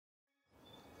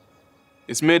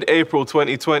It's mid-April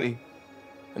 2020,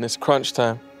 and it's crunch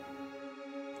time.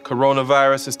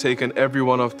 Coronavirus has taken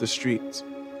everyone off the streets,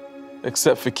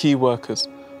 except for key workers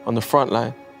on the front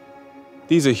line.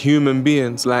 These are human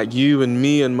beings like you and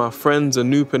me and my friends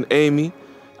Anoop and Amy.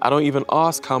 I don't even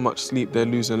ask how much sleep they're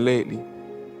losing lately.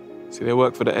 See, they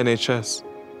work for the NHS,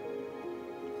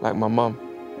 like my mum.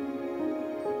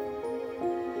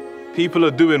 People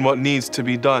are doing what needs to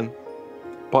be done,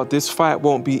 but this fight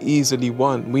won't be easily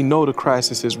won. We know the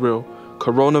crisis is real.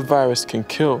 Coronavirus can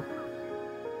kill.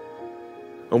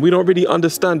 And we don't really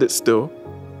understand it still.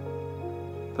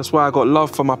 That's why I got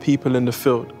love for my people in the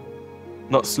field,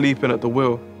 not sleeping at the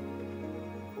wheel.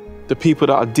 The people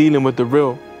that are dealing with the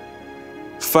real,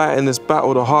 fighting this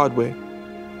battle the hard way,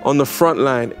 on the front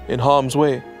line, in harm's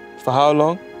way. For how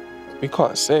long? We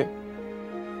can't say.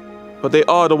 But they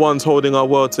are the ones holding our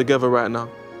world together right now,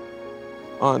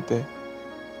 aren't they?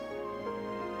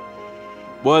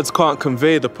 Words can't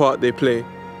convey the part they play,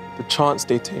 the chance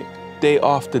they take, day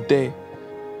after day.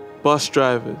 Bus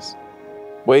drivers,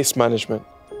 waste management.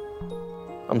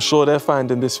 I'm sure they're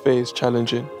finding this phase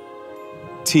challenging.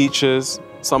 Teachers,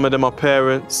 some of them are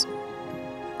parents.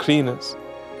 Cleaners,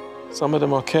 some of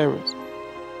them are carers.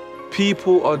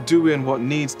 People are doing what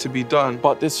needs to be done,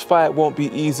 but this fight won't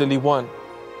be easily won.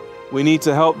 We need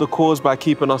to help the cause by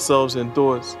keeping ourselves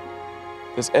indoors.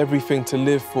 There's everything to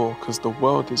live for, because the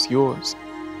world is yours.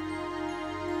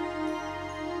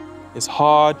 It's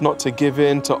hard not to give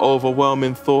in to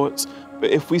overwhelming thoughts, but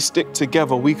if we stick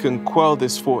together, we can quell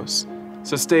this force.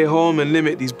 So stay home and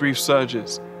limit these brief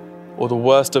surges, or the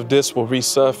worst of this will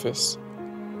resurface.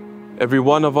 Every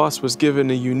one of us was given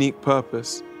a unique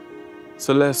purpose,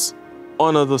 so let's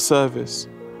honor the service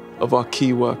of our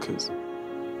key workers.